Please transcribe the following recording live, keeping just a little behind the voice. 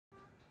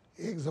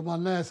एक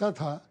ज़माना ऐसा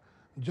था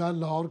जहाँ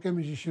लाहौर के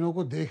म्यूजिशियनों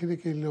को देखने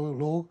के लिए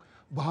लोग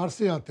बाहर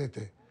से आते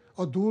थे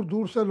और दूर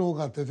दूर से लोग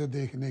आते थे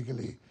देखने के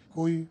लिए,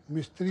 कोई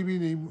मिस्त्री भी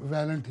नहीं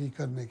वैलन ठीक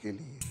करने के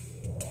लिए।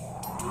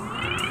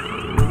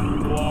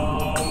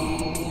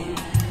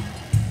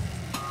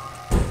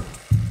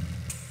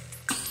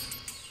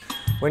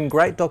 When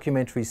great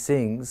documentary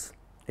sings,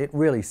 it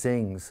really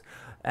sings,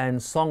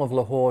 and Song of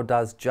Lahore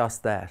does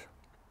just that.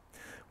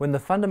 When the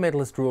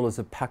fundamentalist rulers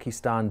of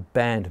Pakistan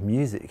banned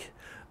music,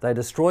 they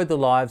destroyed the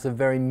lives of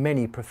very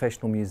many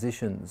professional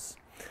musicians.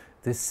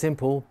 This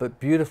simple but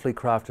beautifully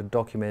crafted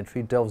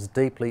documentary delves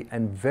deeply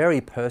and very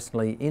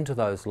personally into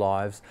those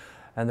lives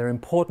and their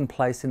important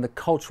place in the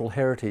cultural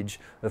heritage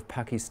of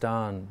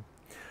Pakistan.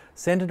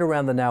 Centred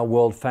around the now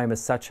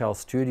world-famous Sachal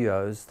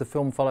studios, the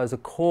film follows a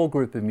core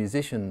group of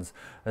musicians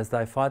as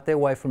they fight their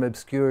way from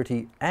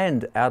obscurity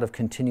and out of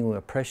continuing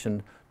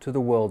oppression to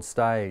the world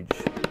stage.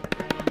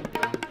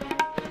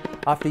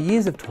 After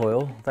years of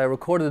toil, they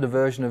recorded a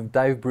version of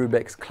Dave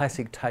Brubeck's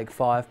classic Take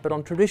 5, but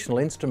on traditional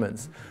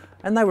instruments,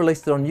 and they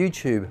released it on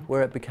YouTube,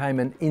 where it became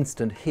an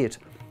instant hit,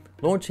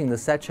 launching the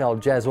Sachal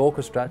Jazz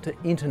Orchestra to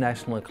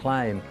international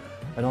acclaim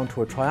and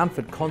onto a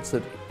triumphant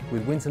concert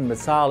with Winston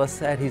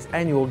Marsalis at his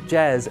annual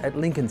Jazz at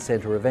Lincoln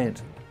Centre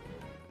event.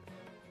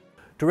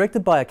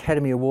 Directed by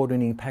Academy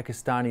Award-winning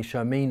Pakistani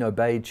Sharmeen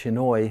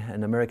Obaid-Chinoy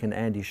and American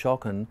Andy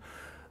Shokin,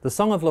 The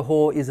Song of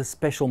Lahore is a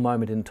special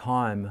moment in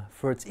time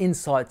for its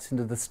insights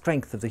into the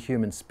strength of the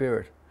human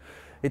spirit.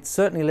 It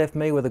certainly left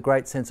me with a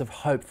great sense of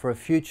hope for a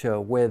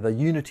future where the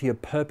unity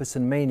of purpose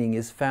and meaning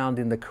is found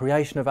in the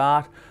creation of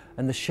art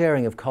and the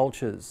sharing of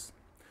cultures.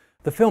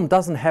 The film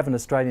doesn't have an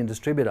Australian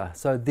distributor,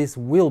 so this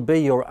will be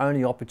your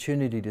only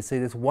opportunity to see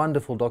this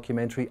wonderful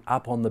documentary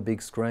up on the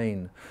big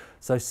screen.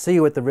 So see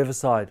you at the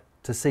Riverside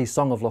to see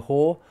Song of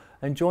Lahore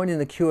and join in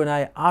the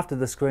Q&A after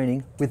the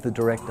screening with the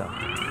director.